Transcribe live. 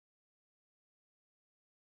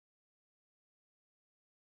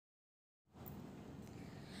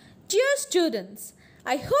Dear students,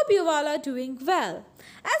 I hope you all are doing well.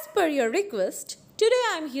 As per your request, today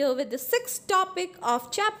I am here with the sixth topic of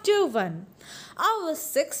chapter 1. Our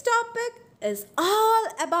sixth topic is all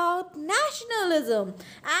about nationalism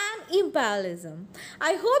and imperialism.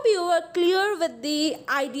 I hope you are clear with the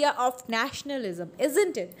idea of nationalism,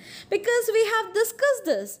 isn't it? Because we have discussed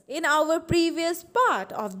this in our previous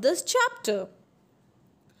part of this chapter.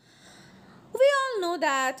 We all know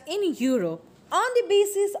that in Europe, on the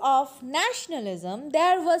basis of nationalism,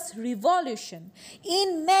 there was revolution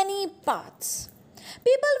in many parts.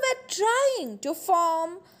 People were trying to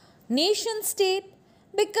form nation state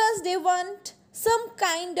because they want some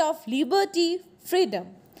kind of liberty,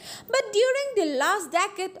 freedom. But during the last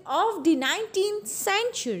decade of the 19th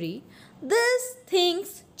century, these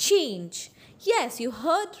things change. Yes, you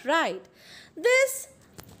heard right. This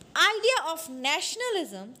idea of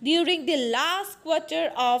nationalism during the last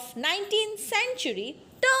quarter of 19th century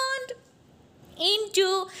turned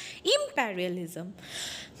into imperialism.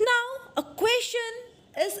 Now a question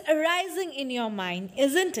is arising in your mind,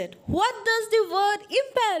 isn't it? What does the word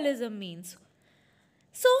imperialism means?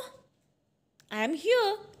 So I am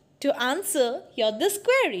here to answer this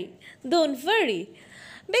query. Don't worry,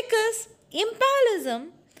 because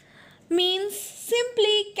imperialism means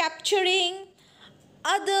simply capturing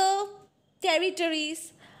other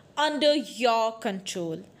territories under your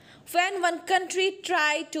control. When one country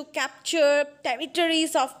tries to capture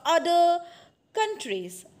territories of other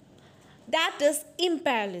countries, that is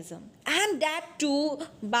imperialism, and that too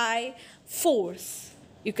by force.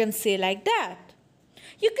 You can say like that.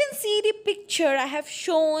 You can see the picture I have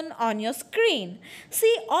shown on your screen.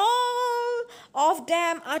 See, all of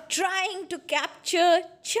them are trying to capture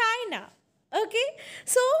China. Okay,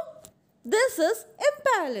 so this is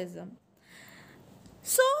imperialism.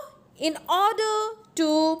 So, in order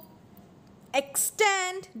to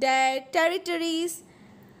extend their territories,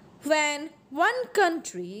 when one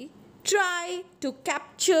country try to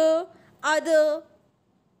capture other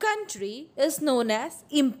country is known as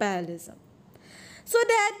imperialism, so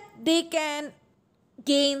that they can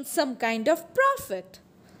gain some kind of profit.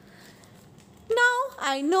 Now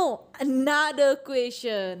I know another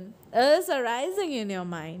question is arising in your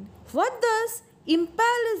mind. What does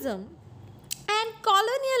imperialism and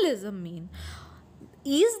colonialism mean?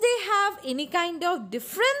 Is they have any kind of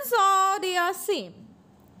difference or they are same?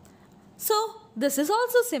 So this is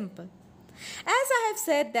also simple. As I have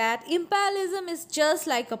said that imperialism is just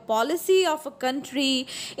like a policy of a country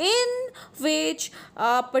in which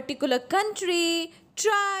a particular country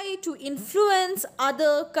try to influence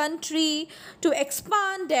other country to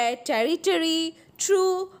expand their territory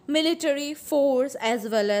through military force as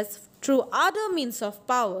well as through other means of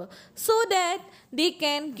power, so that they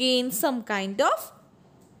can gain some kind of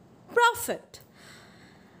profit.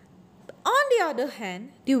 On the other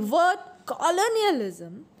hand, the word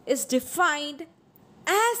colonialism is defined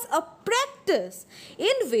as a practice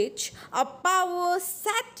in which a power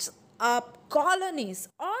sets up colonies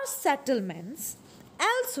or settlements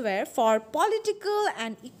elsewhere for political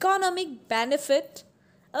and economic benefit.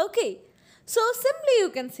 Okay, so simply you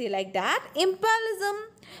can say like that, imperialism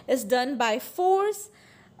is done by force.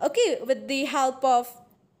 Okay, with the help of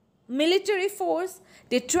military force,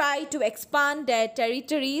 they try to expand their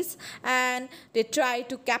territories and they try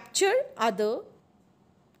to capture other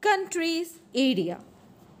countries' area.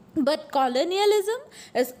 But colonialism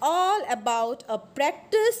is all about a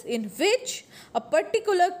practice in which a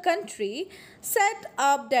particular country set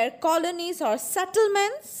up their colonies or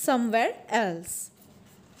settlements somewhere else.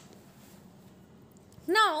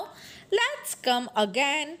 Now, let's come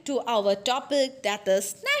again to our topic, that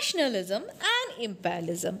is nationalism and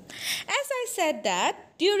imperialism. As I said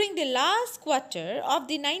that during the last quarter of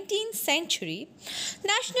the 19th century,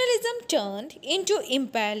 nationalism turned into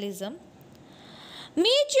imperialism.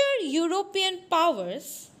 Major European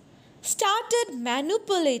powers started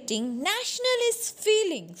manipulating nationalist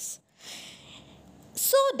feelings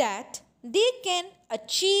so that they can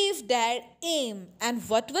achieve their aim. And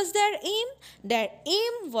what was their aim? Their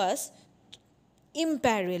aim was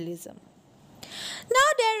imperialism. Now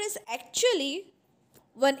there is actually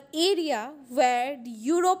one area where the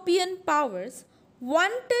European powers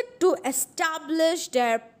wanted to establish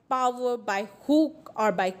their power by hook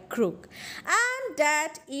or by crook, and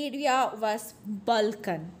that area was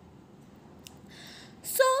Balkan.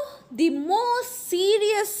 So the most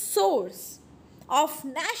serious source of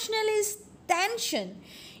nationalist tension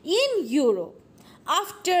in Europe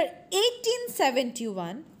after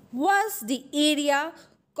 1871 was the area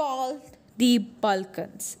called the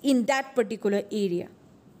Balkans. In that particular area,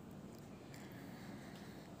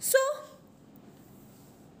 so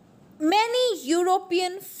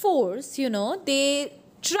European force, they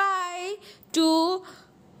try to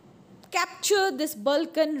capture this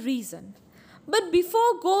Balkan region. But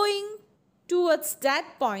before going towards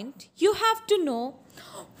that point, you have to know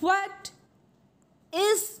what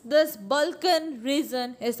is this Balkan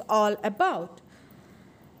region is all about.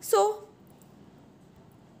 So,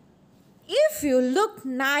 if you look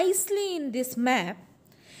nicely in this map,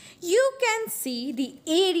 you can see the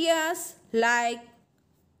areas like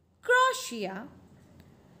Croatia,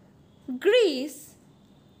 Greece,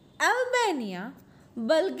 Albania,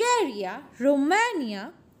 Bulgaria,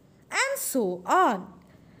 Romania, and so on.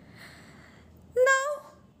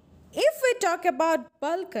 Now, if we talk about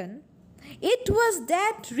Balkan, it was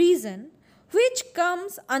that region which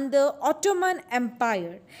comes under Ottoman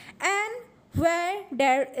Empire and where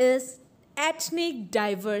there is ethnic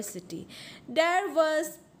diversity. There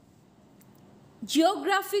was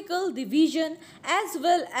geographical division as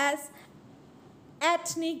well as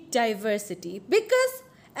ethnic diversity, because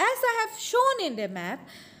as I have shown in the map,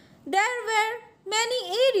 there were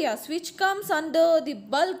many areas which comes under the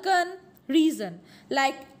Balkan region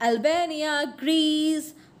like Albania,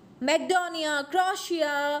 Greece, Macedonia,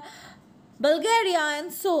 Croatia, Bulgaria,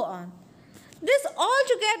 and so on. This all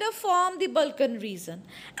together form the Balkan region,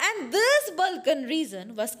 and this Balkan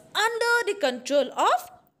region was under the control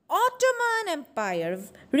of Ottoman Empire.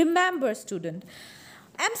 Remember, student,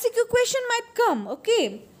 MCQ question might come,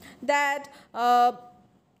 okay, that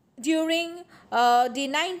during the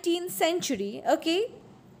 19th century, okay,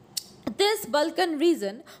 this Balkan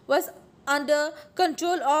region was under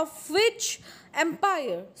control of which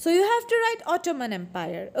empire? So you have to write Ottoman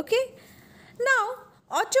Empire, okay. Now,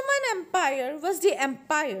 Ottoman Empire was the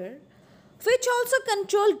empire which also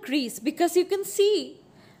controlled Greece, because you can see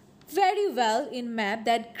very well in map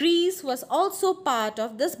that Greece was also part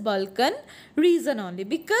of this Balkan region only,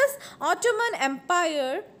 because Ottoman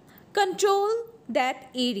Empire controlled that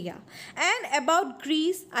area. And about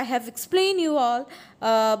Greece, I have explained you all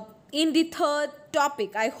in the third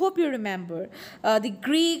topic. I hope you remember the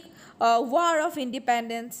Greek war of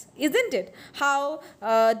independence, isn't it? How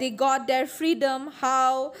they got their freedom,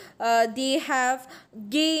 how they have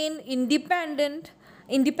gained independence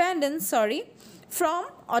from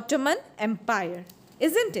Ottoman Empire,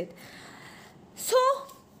 isn't it? So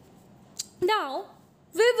now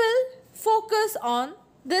we will focus on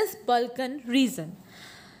this Balkan region.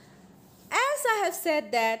 As I have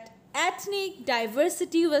said that ethnic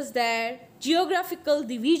diversity was there, geographical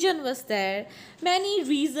division was there, many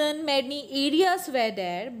regions, many areas were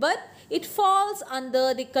there, but it falls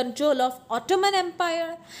under the control of Ottoman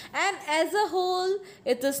Empire, and as a whole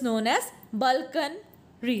it is known as Balkan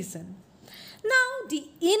region. Now, the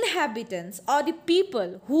inhabitants or the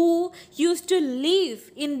people who used to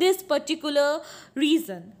live in this particular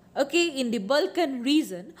region, okay, in the Balkan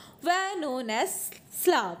region, were known as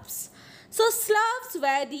Slavs. So, Slavs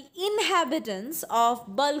were the inhabitants of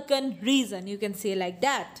Balkan region, you can say like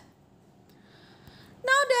that.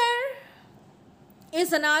 Now, there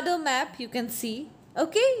is another map you can see,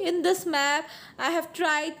 okay. In this map, I have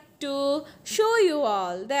tried to show you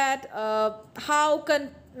all that how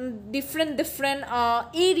different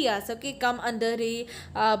areas, okay, come under the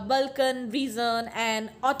Balkan region, and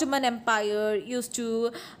Ottoman Empire used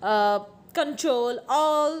to control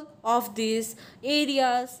all of these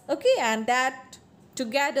areas, okay, and that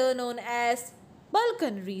together known as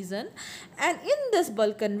Balkan region. And in this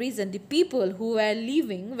Balkan region, the people who were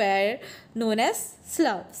living were known as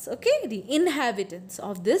Slavs, okay. The inhabitants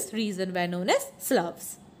of this region were known as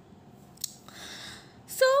Slavs.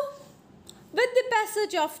 So, with the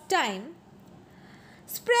passage of time,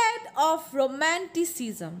 spread of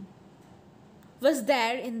Romanticism was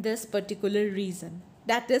there in this particular region,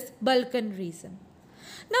 that is Balkan region.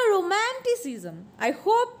 Now, Romanticism, I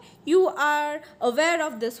hope you are aware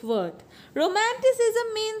of this word.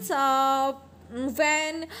 Romanticism means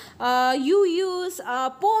when you use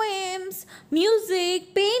poems,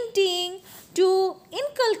 music, painting to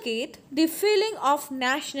inculcate the feeling of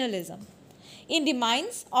nationalism in the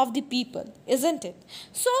minds of the people, isn't it?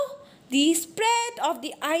 So, the spread of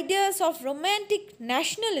the ideas of romantic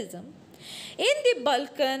nationalism in the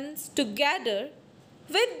Balkans together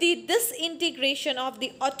with the disintegration of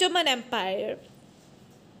the Ottoman Empire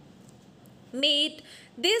made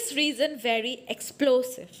this region very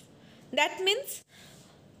explosive. That means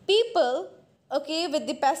people, okay, with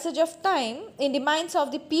the passage of time in the minds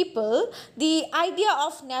of the people, the idea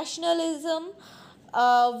of nationalism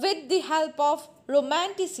with the help of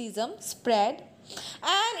Romanticism spread,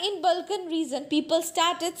 and in Balkan region people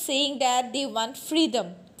started saying that they want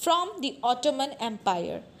freedom from the Ottoman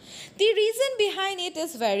Empire. The reason behind it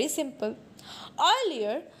is very simple.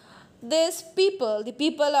 Earlier, these people, the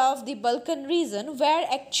people of the Balkan region, were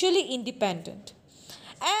actually independent.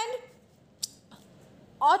 And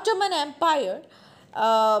Ottoman Empire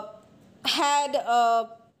uh, had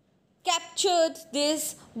captured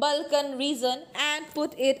this Balkan region and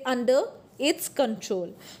put it under its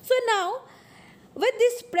control. So now, with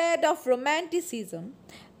the spread of romanticism,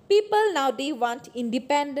 people now they want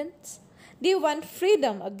independence, they want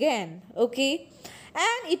freedom again, okay,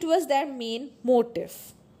 and it was their main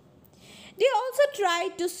motive. They also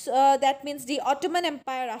tried to, that means the Ottoman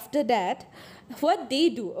Empire after that, what they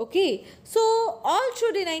do, okay. So, all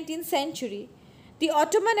through the 19th century, the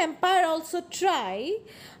Ottoman Empire also try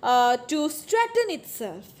to strengthen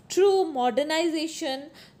itself through modernization,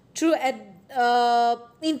 through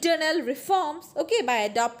internal reforms, okay, by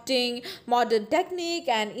adopting modern technique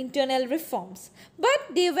and internal reforms.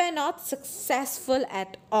 But they were not successful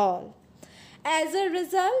at all. As a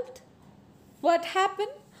result, what happened?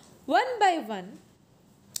 One by one,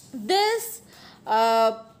 these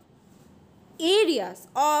areas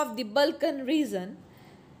of the Balkan region,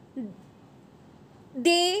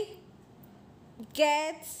 they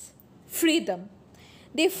gets freedom.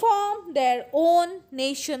 They form their own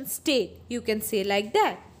nation state, you can say like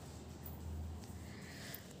that.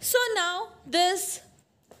 So now this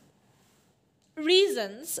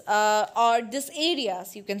reasons or these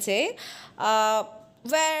areas, you can say,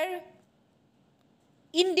 were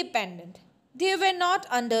independent. They were not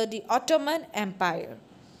under the Ottoman Empire.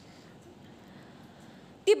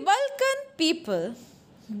 The Balkan people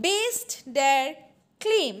based their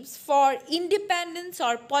claims for independence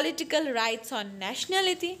or political rights on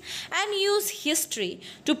nationality and used history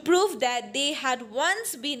to prove that they had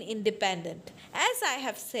once been independent, as I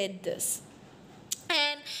have said this.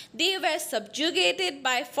 And they were subjugated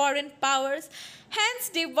by foreign powers, hence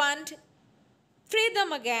they want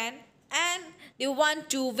freedom again and they want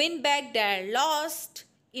to win back their lost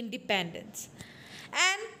independence.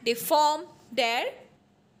 And they form their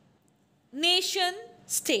nation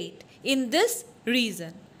state in this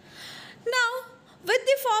region. Now, with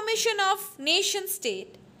the formation of nation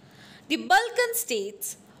state, the Balkan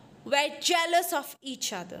states were jealous of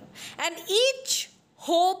each other and each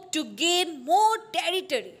hoped to gain more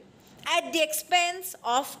territory at the expense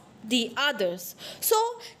of the others. So,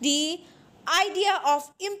 the idea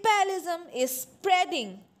of imperialism is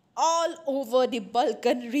spreading all over the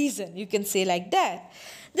Balkan region, you can say like that.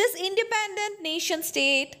 This independent nation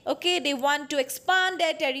state, okay, they want to expand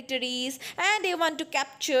their territories and they want to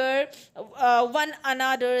capture one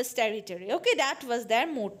another's territory, okay, that was their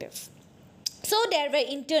motive. So there were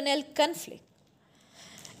internal conflict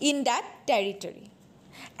in that territory.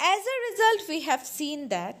 As a result, we have seen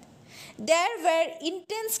that there were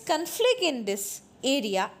intense conflict in this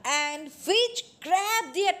area and which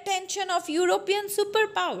grabbed the attention of European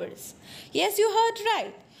superpowers. Yes, you heard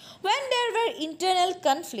right. When there were internal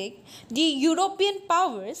conflict, the European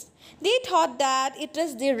powers, they thought that it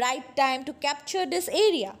was the right time to capture this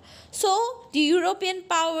area. So, the European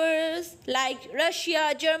powers like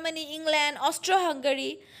Russia, Germany, England,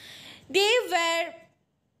 Austro-Hungary, they were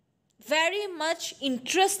very much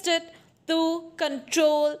interested to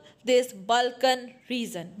control this Balkan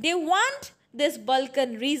region. They want this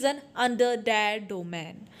Balkan region under their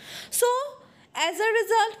domain. So, as a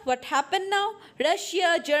result, what happened now?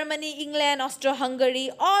 Russia, Germany, England, Austro-Hungary,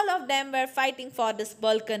 all of them were fighting for this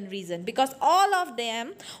Balkan region because all of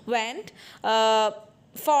them went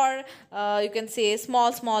for, you can say,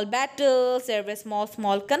 small battles. There were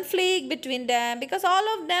small conflict between them because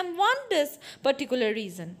all of them want this particular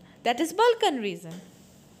region, that is Balkan region.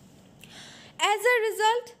 As a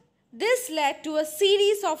result, this led to a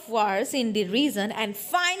series of wars in the region and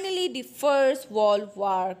finally the First World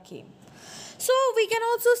War came. So we can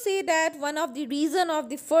also say that one of the reasons of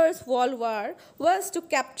the First World War was to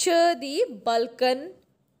capture the Balkan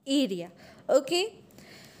area. Okay.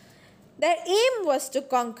 Their aim was to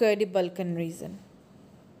conquer the Balkan region.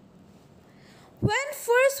 When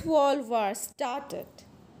First World War started,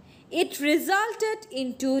 it resulted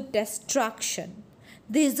into destruction,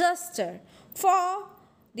 disaster for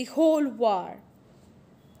the whole war.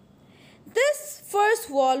 This First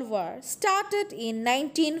World War started in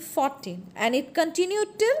 1914 and it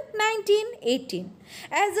continued till 1918.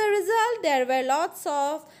 As a result, there were lots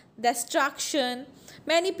of destruction.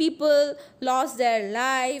 Many people lost their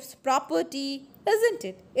lives, property, isn't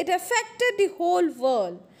it? It affected the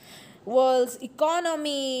whole world's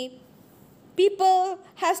economy. People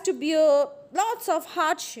has to bear lots of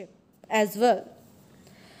hardship as well.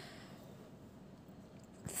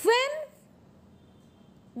 When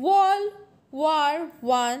World War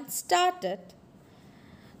I started,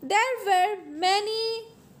 there were many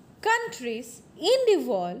countries in the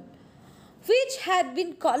world which had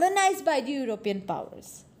been colonized by the European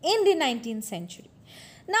powers in the 19th century.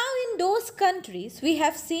 Now, in those countries, we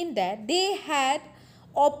have seen that they had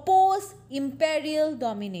opposed imperial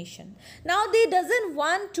domination. Now, they doesn't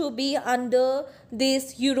want to be under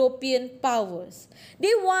these European powers.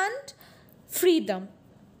 They want freedom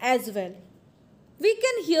as well. We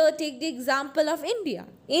can here take the example of India.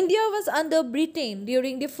 India was under Britain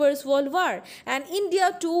during the First World War, and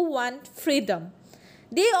India too want freedom.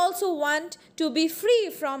 They also want to be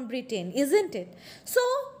free from Britain, isn't it? So,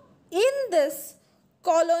 in this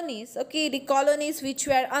colonies, the colonies which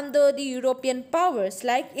were under the European powers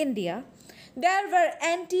like India, there were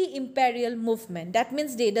anti-imperial movement. That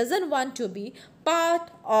means they doesn't want to be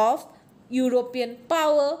part of European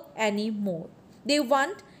power anymore. They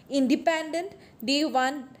want independent. They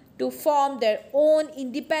want to form their own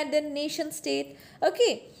independent nation state.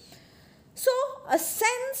 So a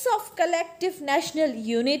sense of collective national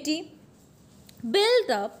unity built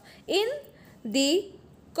up in the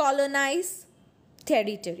colonized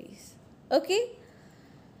territories.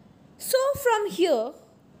 So from here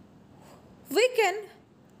we can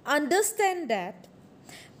understand that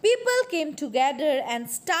people came together and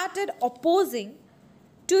started opposing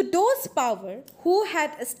to those powers who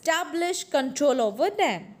had established control over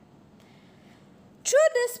them. Through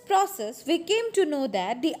this process, we came to know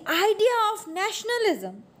that the idea of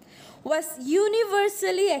nationalism was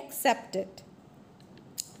universally accepted.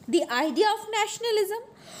 The idea of nationalism,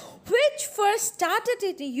 which first started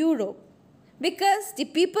in Europe, because the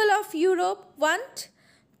people of Europe want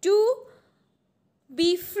to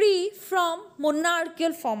be free from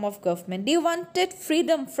monarchical form of government. They wanted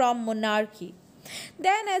freedom from monarchy.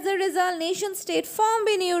 Then as a result, nation state formed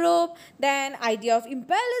in Europe. Then idea of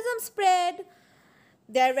imperialism spread.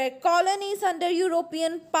 There were colonies under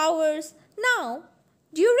European powers. Now,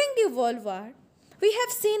 during the World War, we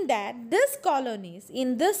have seen that in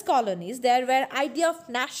these colonies, there were idea of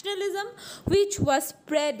nationalism which was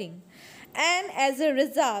spreading. And as a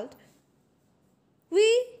result,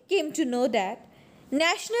 we came to know that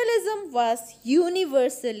nationalism was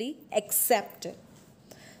universally accepted.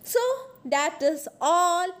 So, that is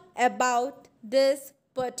all about this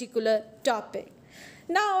particular topic.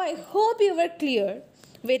 Now, I hope you were clear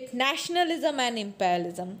with nationalism and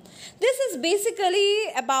imperialism. This is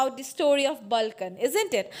basically about the story of Balkan,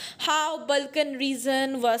 isn't it? How Balkan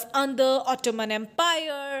region was under Ottoman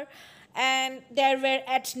Empire and there were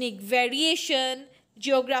ethnic variation,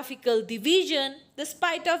 geographical division.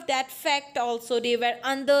 Despite of that fact also, they were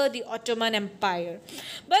under the Ottoman Empire.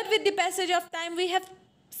 But with the passage of time, we have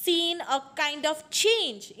seen a kind of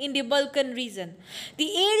change in the Balkan region.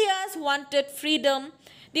 The areas wanted freedom.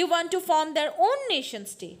 They want to form their own nation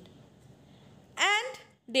state. And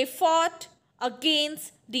they fought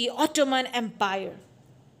against the Ottoman Empire.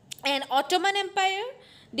 And Ottoman Empire,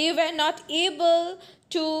 they were not able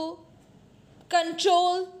to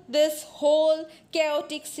control this whole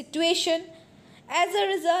chaotic situation. As a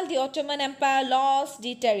result, the Ottoman Empire lost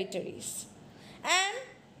the territories. And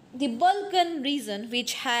the Balkan region,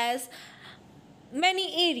 which has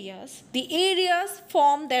many areas, the areas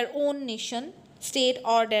form their own nation state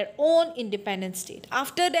or their own independent state.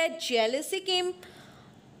 After that, jealousy came.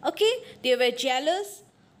 They were jealous.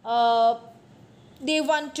 They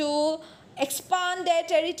want to expand their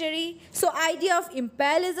territory. So idea of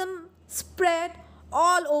imperialism spread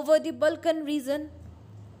all over the Balkan region.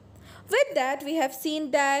 With that, we have seen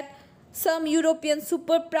that some European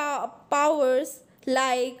superpowers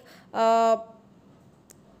like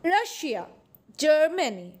Russia,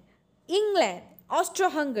 Germany, England,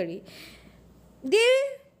 Austro-Hungary, they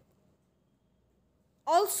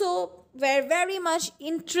also were very much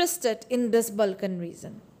interested in this Balkan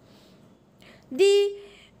region. The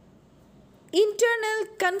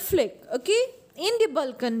internal conflict, in the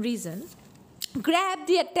Balkan region grabbed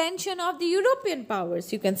the attention of the European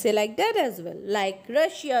powers. You can say like that as well, like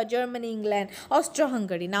Russia, Germany, England,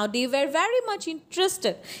 Austro-Hungary. Now they were very much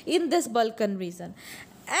interested in this Balkan region.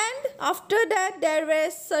 And after that, there were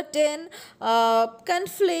certain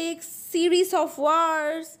conflicts, series of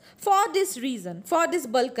wars for this region, for this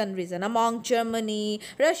Balkan region among Germany,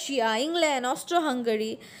 Russia, England,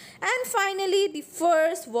 Austro-Hungary. And finally, the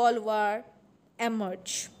First World War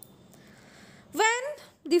emerged. When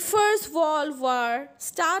the First World War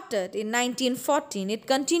started in 1914, it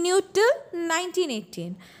continued till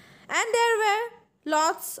 1918. And there were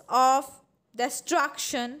lots of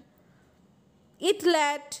destruction. It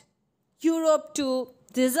led Europe to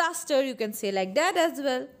disaster, you can say like that as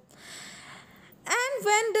well. And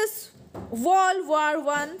when this World War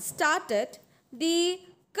I started, the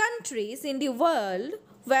countries in the world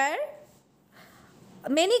were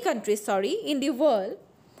many countries, in the world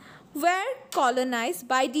were colonized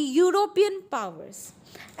by the European powers.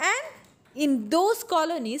 And in those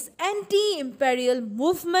colonies, anti-imperial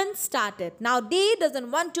movement started. Now they doesn't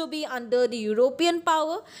want to be under the European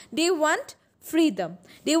power. They want freedom.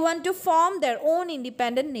 They want to form their own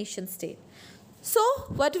independent nation state. So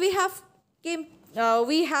what we have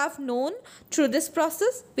known through this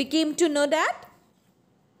process, we came to know that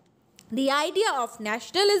the idea of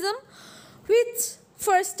nationalism, which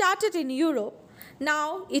first started in Europe,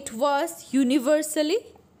 now it was universally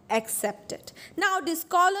accepted. Now these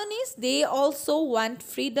colonies, they also want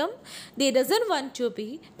freedom. They doesn't want to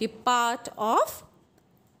be the part of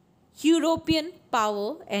European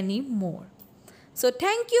power anymore. So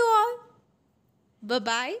thank you all.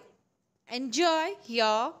 Bye-bye. Enjoy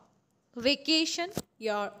your vacation,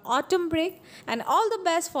 your autumn break, and all the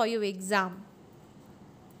best for your exam.